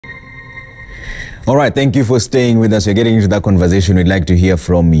All right, thank you for staying with us. We're getting into that conversation. We'd like to hear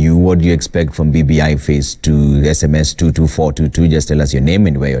from you. What do you expect from BBI Phase 2? SMS 22422. Just tell us your name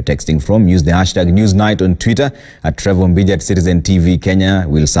and where you're texting from. Use the hashtag Newsnight on Twitter, at Trevor Mbija at Citizen TV Kenya.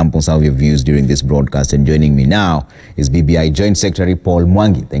 We'll sample some of your views during this broadcast. And joining me now is BBI Joint Secretary Paul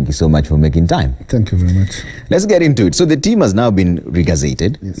Mwangi. Thank you so much for making time. Thank you very much. Let's get into it. So the team has now been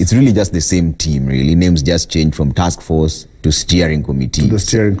regazetted. Yes. It's really just the same team, really. Names just changed from task force to steering committee. To the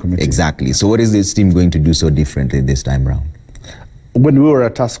steering committee. Exactly. So what is this team going to do so differently this time round? When we were a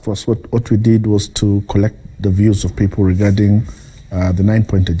task force, what we did was to collect the views of people regarding the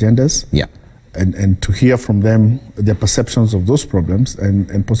 9-point agendas. Yeah. And to hear from them their perceptions of those problems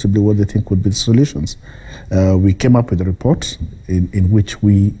and possibly what they think would be the solutions. We came up with a report in which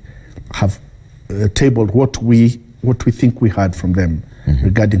we have tabled what we think we heard from them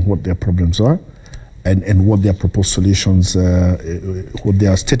regarding what their problems are. And what their proposed solutions, what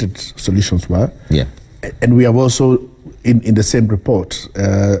their stated solutions were. Yeah. And we have also, in the same report,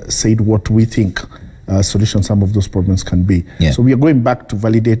 said what we think solutions some of those problems can be. Yeah. So we are going back to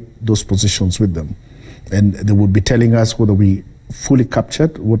validate those positions with them. And they will be telling us whether we fully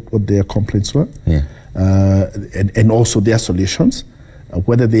captured what their complaints were, yeah. And also their solutions,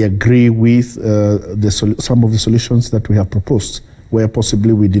 whether they agree with some of the solutions that we have proposed, where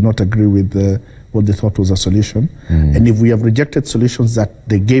possibly we did not agree with what they thought was a solution. And if we have rejected solutions that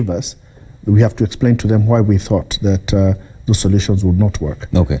they gave us, we have to explain to them why we thought that those solutions would not work.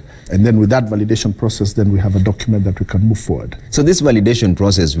 Okay. And then with that validation process, then we have a document that we can move forward. So this validation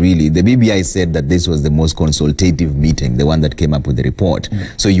process, really, the BBI said that this was the most consultative meeting, the one that came up with the report.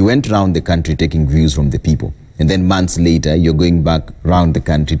 So you went around the country taking views from the people. And then months later, you're going back around the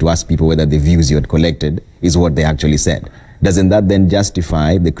country to ask people whether the views you had collected is what they actually said. Doesn't that then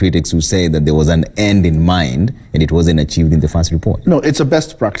justify the critics who say that there was an end in mind and it wasn't achieved in the first report? No, it's a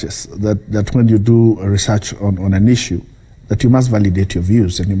best practice that when you do a research on an issue, that you must validate your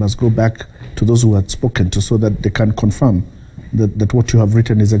views and you must go back to those who had spoken to so that they can confirm that what you have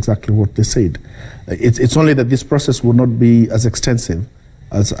written is exactly what they said. It's only that this process will not be as extensive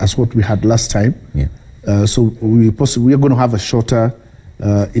as what we had last time. Yeah. So we are going to have a shorter,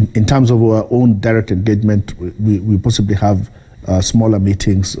 in terms of our own direct engagement, we possibly have smaller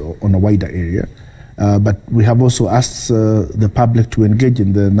meetings on a wider area. But we have also asked the public to engage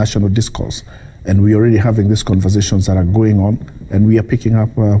in the national discourse. And we're already having these conversations that are going on. And we are picking up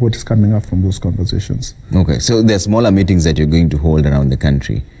what is coming up from those conversations. Okay, so there are smaller meetings that you're going to hold around the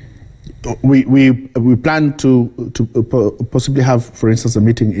country. We plan to possibly have, for instance, a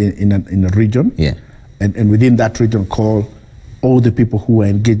meeting in a region. Yeah. And within that region call all the people who are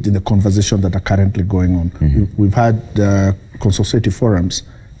engaged in the conversation that are currently going on. We've had consultative forums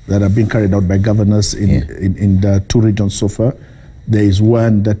that are being carried out by governors in the 2 regions so far. There is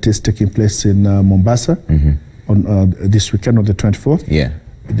one that is taking place in Mombasa on this weekend on the 24th. Yeah.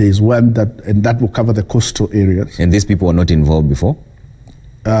 There is one that will cover the coastal areas. And these people were not involved before?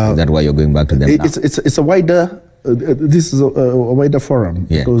 Is that why you're going back to them now? It's a wider, this is a wider forum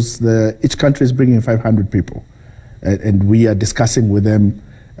because each country is bringing 500 people. And we are discussing with them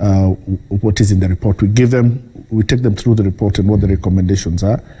what is in the report. We take them through the report and what the recommendations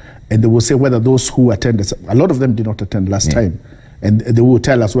are. And they will say whether those who attended, a lot of them did not attend last time. And they will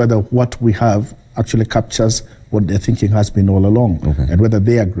tell us whether what we have actually captures what their thinking has been all along and whether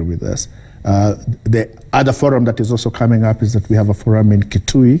they agree with us. The other forum that is also coming up is that we have a forum in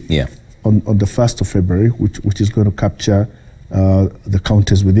Kitui on the 1st of February, which is going to capture the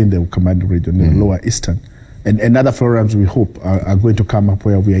counties within the command region in the Lower Eastern. And other forums we hope are going to come up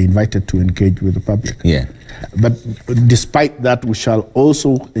where we are invited to engage with the public. Yeah. But despite that, we shall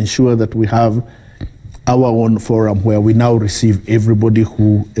also ensure that we have our own forum where we now receive everybody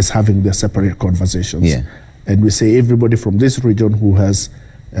who is having their separate conversations. Yeah. And we say everybody from this region who has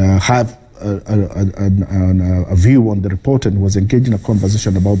have a view on the report and was engaged in a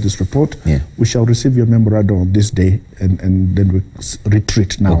conversation about this report, we shall receive your memorandum on this day and then we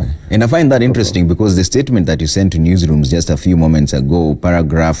retreat now. Okay. And I find that interesting because the statement that you sent to newsrooms just a few moments ago,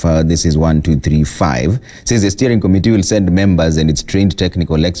 paragraph, this is 1, 2, 3, 5, says the steering committee will send members and its trained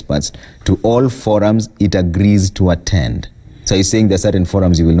technical experts to all forums it agrees to attend. So you're saying there are certain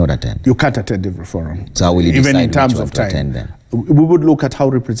forums you will not attend? You can't attend every forum. So how will you decide even in terms of time? Attend then? We would look at how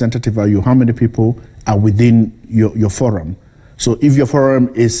representative are you, how many people are within your forum. So if your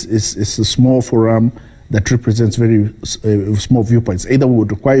forum is a small forum that represents very small viewpoints, either we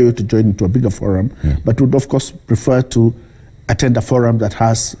would require you to join into a bigger forum, but would of course prefer to attend a forum that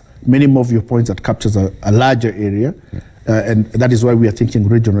has many more viewpoints, that captures a larger area. And that is why we are thinking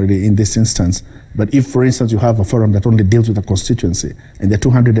regionally in this instance. But if, for instance, you have a forum that only deals with a constituency, and there are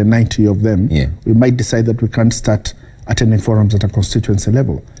 290 of them, we might decide that we can't start attending forums at a constituency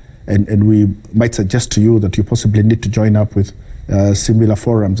level. And we might suggest to you that you possibly need to join up with similar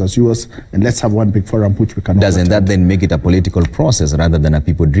forums as yours, and let's have one big forum which we can. Doesn't that then make it a political process rather than a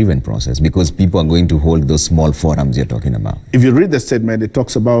people-driven process? Because people are going to hold those small forums you're talking about. If you read the statement, it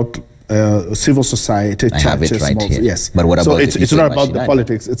talks about civil society, churches. I have it right here. Yes. But what about it's not about the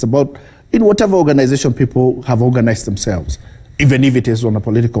politics. It's about in whatever organization people have organized themselves, even if it is on a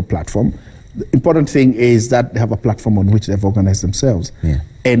political platform. The important thing is that they have a platform on which they've organized themselves,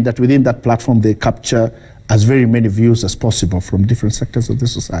 and that within that platform they capture as very many views as possible from different sectors of the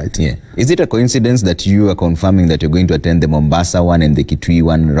society. Is it a coincidence that you are confirming that you're going to attend the Mombasa one and the Kitui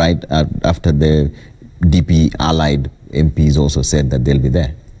one right after the DP allied MPs also said that they'll be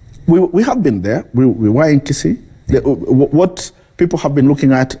there? We have been there. We were in Kisii. What people have been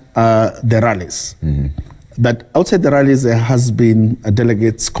looking at are the rallies. But outside the rallies, there has been a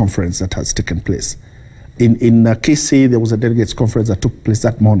delegates conference that has taken place. In Kisii, there was a delegates conference that took place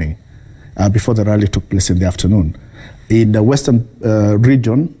that morning before the rally took place in the afternoon. In the Western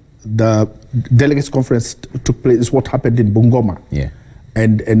region, the delegates conference took place, is what happened in Bungoma.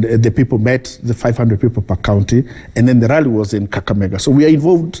 And the people met, the 500 people per county, and then the rally was in Kakamega. So we are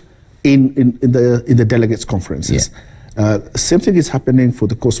involved in the delegates conferences. Same thing is happening for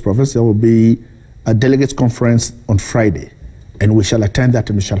the Coast Province. There will be a delegates conference on Friday, and we shall attend that,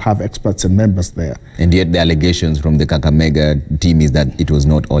 and we shall have experts and members there. And yet the allegations from the Kakamega team is that it was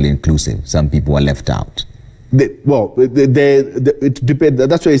not all-inclusive. Some people were left out. It depends.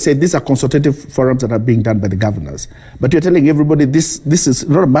 That's why I say these are consultative forums that are being done by the governors. But you're telling everybody this is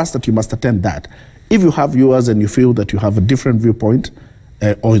not a must that you must attend that. If you have yours and you feel that you have a different viewpoint,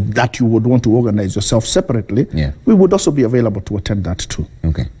 or that you would want to organize yourself separately, we would also be available to attend that too.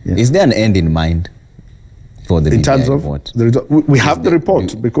 Is there an end in mind for the in terms of report? The result? We have the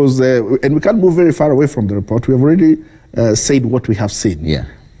report because, and we can't move very far away from the report. We have already said what we have seen.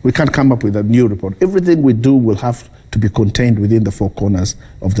 We can't come up with a new report. Everything we do will have to be contained within the four corners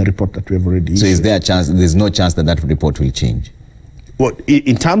of the report that we have already issued. So is there a chance, there's no chance that that report will change? Well,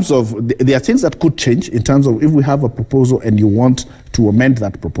 in terms of, there are things that could change in terms of if we have a proposal and you want to amend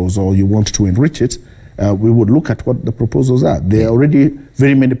that proposal or you want to enrich it, we would look at what the proposals are. There are already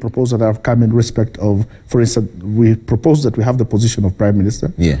very many proposals that have come in respect of, for instance, we propose that we have the position of Prime Minister.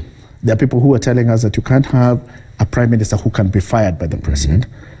 There are people who are telling us that you can't have a Prime Minister who can be fired by the President.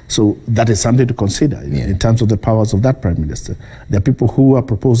 So that is something to consider in terms of the powers of that Prime Minister. There are people who are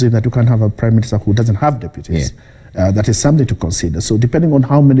proposing that you can't have a Prime Minister who doesn't have deputies. That is something to consider. So depending on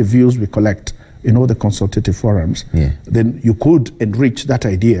how many views we collect in all the consultative forums, then you could enrich that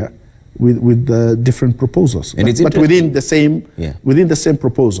idea with different proposals, but within the same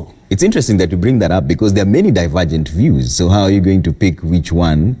proposal. It's interesting that you bring that up because there are many divergent views. So how are you going to pick which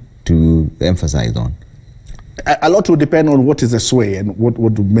one to emphasize on? A lot will depend on what is the sway and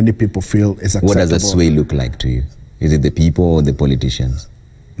what do many people feel is acceptable. What does the sway look like to you? Is it the people or the politicians?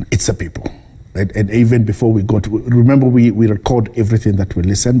 It's the people. And even before we go to, remember we record everything that we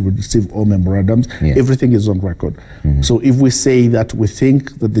listen, we receive all memorandums, everything is on record. So if we say that we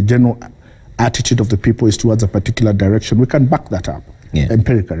think that the general attitude of the people is towards a particular direction, we can back that up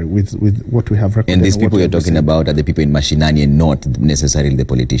empirically with what we have recorded. And these people you're talking about are the people in Mashinani and not necessarily the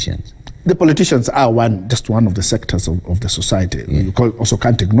politicians? The politicians are just one of the sectors of the society. You also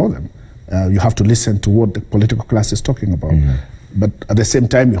can't ignore them. You have to listen to what the political class is talking about. But at the same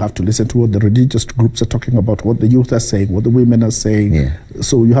time, you have to listen to what the religious groups are talking about, what the youth are saying, what the women are saying.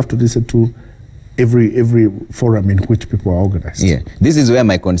 So you have to listen to every forum in which people are organized. This is where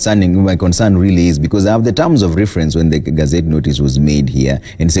my concern really is, because I have the terms of reference when the Gazette notice was made here.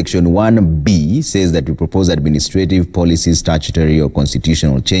 And Section 1B says that we propose administrative, policy, statutory or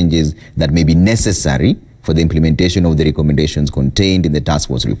constitutional changes that may be necessary for the implementation of the recommendations contained in the task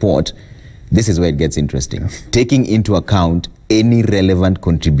force report. This is where it gets interesting. Taking into account any relevant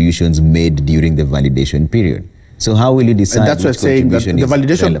contributions made during the validation period. So how will you decide? And that's why I'm saying that the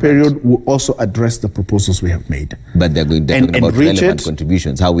validation period will also address the proposals we have made. But they're talking about relevant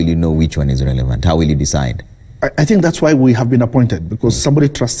contributions. How will you know which one is relevant? How will you decide? I think that's why we have been appointed, because somebody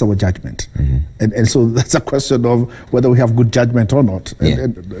trusts our judgment. And so that's a question of whether we have good judgment or not.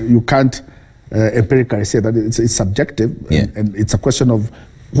 And you can't empirically say that it's subjective. And it's a question of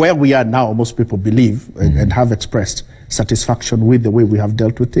where we are now. Most people believe and have expressed satisfaction with the way we have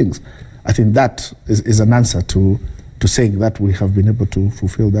dealt with things. I think that is an answer to saying that we have been able to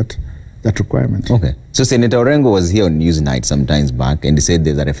fulfill that that requirement. Okay. So Senator Orengo was here on Newsnight some times back, and he said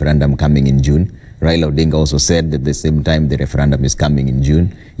there's a referendum coming in June. Raila Odinga also said that at the same time the referendum is coming in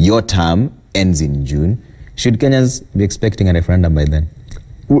June. Your term ends in June. Should Kenyans be expecting a referendum by then?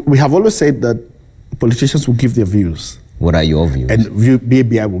 We have always said that politicians will give their views. What are your views? And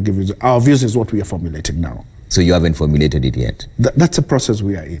BBI will give you. Our views is what we are formulating now. So you haven't formulated it yet? That's a process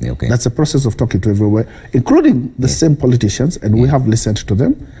we are in. Okay. That's a process of talking to everywhere, including the same politicians, and we have listened to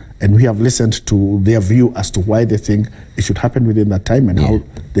them, and we have listened to their view as to why they think it should happen within that time and how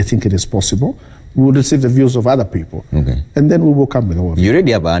they think it is possible. We will receive the views of other people, and then we will come with our view. You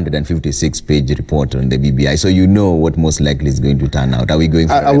already have a 156-page report on the BBI, so you know what most likely is going to turn out. Are we going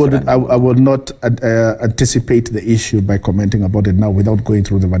for I would not anticipate the issue by commenting about it now without going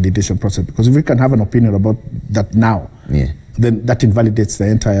through the validation process, because if we can have an opinion about that now, then that invalidates the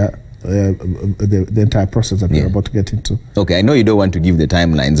entire the entire process that we're about to get into. Okay, I know you don't want to give the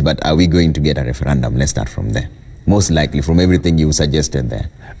timelines, but are we going to get a referendum? Let's start from there. Most likely, from everything you suggested there.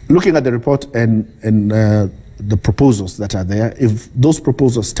 Looking at the report and the proposals that are there, if those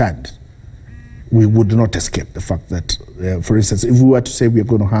proposals stand, we would not escape the fact that, for instance, if we were to say we are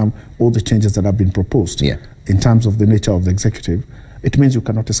going to harm all the changes that have been proposed in terms of the nature of the executive, it means you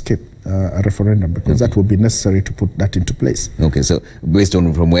cannot escape a referendum, because that will be necessary to put that into place. Okay, so based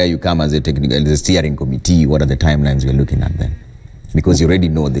on from where you come as a technical, steering committee, what are the timelines we're looking at then? Because you already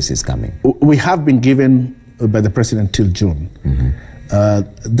know this is coming. We have been given by the president till June.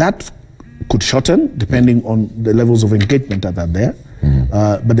 That could shorten depending on the levels of engagement that are there.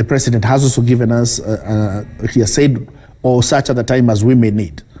 But the president has also given us, he has said, or such at the time as we may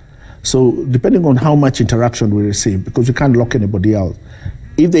need. So depending on how much interaction we receive, because we can't lock anybody out,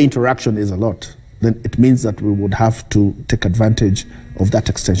 if the interaction is a lot, then it means that we would have to take advantage of that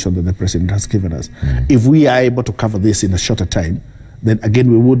extension that the president has given us. If we are able to cover this in a shorter time, then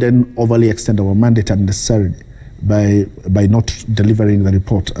again we wouldn't overly extend our mandate unnecessarily by not delivering the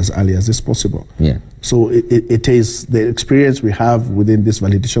report as early as is possible. So it is the experience we have within this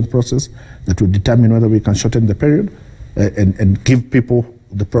validation process that will determine whether we can shorten the period and give people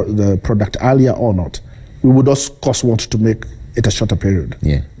the product earlier or not. We would of course want to make it a shorter period.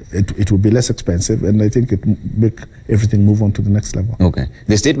 It would be less expensive, and I think it would make everything move on to the next level. Okay.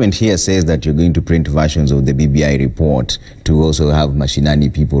 The statement here says that you're going to print versions of the BBI report to also have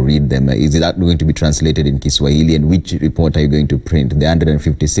mashinani people read them. Is that going to be translated in Kiswahili, and which report are you going to print? The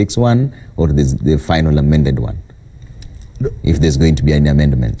 156 one or the final amended one? If there's going to be any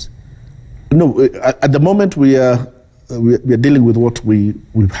amendments? No, at the moment we are dealing with what we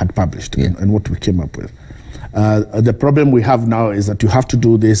had published and what we came up with. The problem we have now is that you have to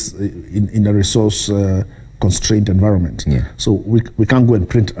do this in a resource constrained environment. So we can't go and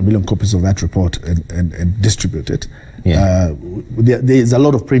print 1 million copies of that report and distribute it. There is a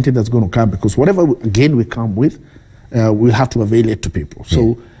lot of printing that's going to come, because whatever again we come with, we have to avail it to people.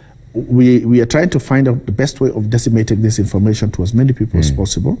 So we are trying to find out the best way of disseminating this information to as many people as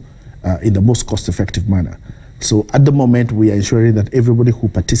possible in the most cost-effective manner. So at the moment, we are ensuring that everybody who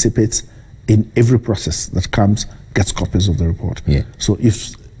participates in every process that comes gets copies of the report. So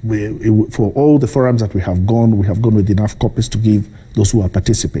if for all the forums that we have gone with enough copies to give those who are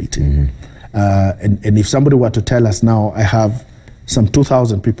participating. And if somebody were to tell us now, I have some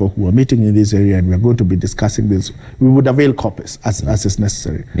 2,000 people who are meeting in this area and we are going to be discussing this, we would avail copies as is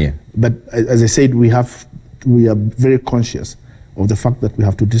necessary. But as I said, we are very conscious of the fact that we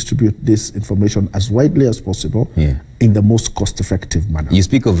have to distribute this information as widely as possible in the most cost-effective manner. You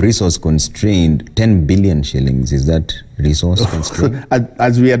speak of resource constrained, 10 billion shillings. Is that resource constrained?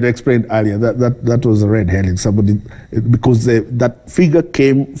 As we had explained earlier, that was a red herring. Because that figure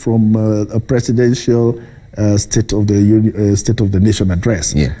came from a presidential State of the Nation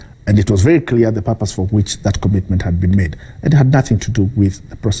address. And it was very clear the purpose for which that commitment had been made. It had nothing to do with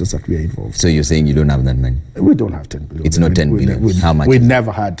the process that we are involved. So you're saying you don't have that money? We don't have 10 billion. It's not 10 billion. How much? We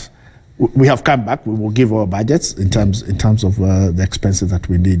never had. We have come back. We will give our budgets in terms of the expenses that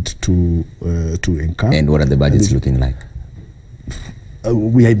we need to incur. And what are the budgets looking like?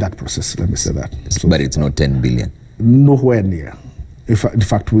 We are in that process. Let me say that. So, but it's not 10 billion. Nowhere near. In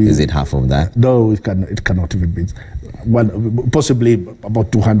fact, is it half of that? No, it cannot even be. Possibly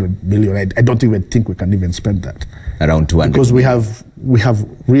about 200 million. I don't even think we can even spend that. Around 200. Because we have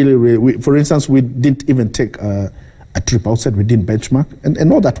really, for instance, we didn't even take a trip outside. We didn't benchmark,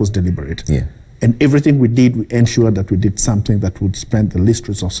 and all that was deliberate. And everything we did, we ensured that we did something that would spend the least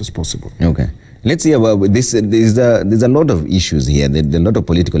resources possible. Okay. Let's see about this. There's a lot of issues here. There's a lot of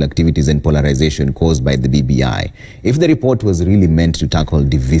political activities and polarization caused by the BBI. If the report was really meant to tackle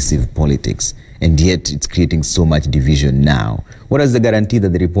divisive politics, and yet it's creating so much division now, what is the guarantee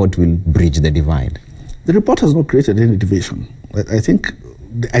that the report will bridge the divide? The report has not created any division.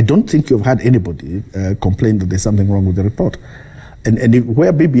 I don't think you've had anybody complain that there's something wrong with the report. And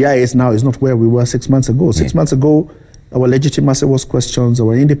where BBI is now is not where we were 6 months ago. 6 months ago, our legitimacy was questioned,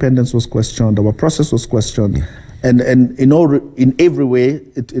 our independence was questioned, our process was questioned. Yeah. And in every way,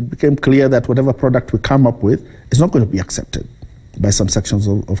 it became clear that whatever product we come up with is not going to be accepted by some sections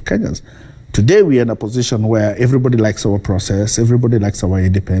of Kenyans. Today, we are in a position where everybody likes our process, everybody likes our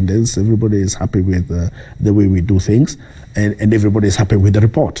independence, everybody is happy with the way we do things, and everybody is happy with the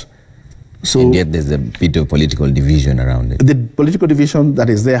report. So, and yet there's a bit of political division around it. The political division that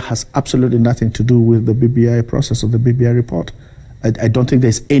is there has absolutely nothing to do with the BBI process or the BBI report. I don't think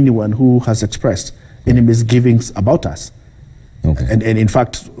there's anyone who has expressed any misgivings about us. Okay. And in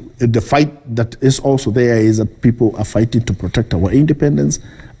fact, the fight that is also there is that people are fighting to protect our independence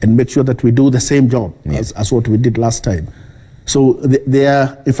and make sure that we do the same job as what we did last time. So there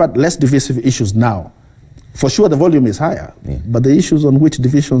are, in fact, less divisive issues now. For sure, the volume is higher, but the issues on which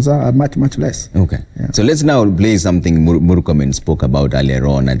divisions are much, much less. Okay. Yeah. So let's now play something Murkomen spoke about earlier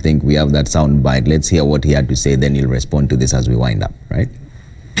on. I think we have that sound bite. Let's hear what he had to say, then he'll respond to this as we wind up, right?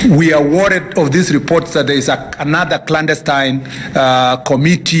 We are worried of these reports that there is another clandestine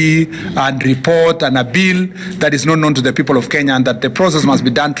committee and report and a bill that is not known to the people of Kenya, and that the process must be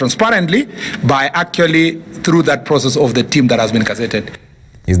done transparently by actually through that process of the team that has been gazetted.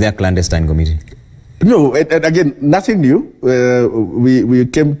 Is there a clandestine committee? No, and again, nothing new. We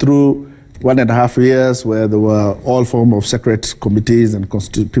came through 1.5 years where there were all form of secret committees and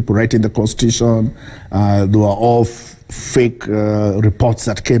people writing the constitution. There were all fake reports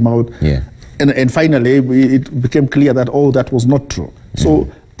that came out. Yeah. And finally, it became clear that all that was not true. So,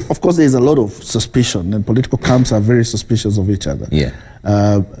 of course, there's a lot of suspicion, and political camps are very suspicious of each other. Yeah.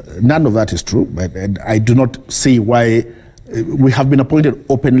 None of that is true, and I do not see why. We have been appointed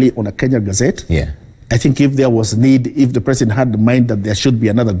openly on a Kenya Gazette. Yeah. I think if there was need, if the president had in mind that there should be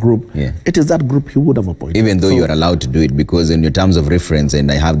another group, it is that group he would have appointed. Even though you are allowed to do it, because in your terms of reference,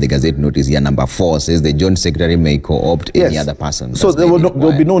 and I have the Gazette notice here, number 4 says the Joint Secretary may co-opt any other person. So there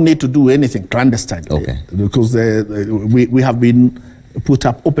will be no need to do anything clandestine. Okay. Because we have been put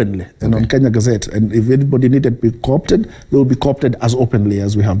up openly and on Kenya Gazette, and if anybody needed to be co-opted, they will be co-opted as openly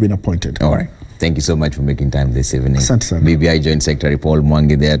as we have been appointed. All right. Thank you so much for making time this evening. Asante. BBI Joint Secretary Paul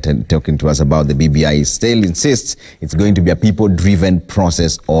Mwangi there talking to us about the BBI. Still insists it's going to be a people-driven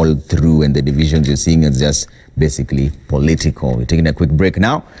process all through, and the divisions you're seeing is just basically political. We're taking a quick break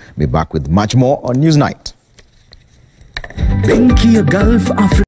now. Be back with much more on Newsnight. Benki ya Gulf Africa.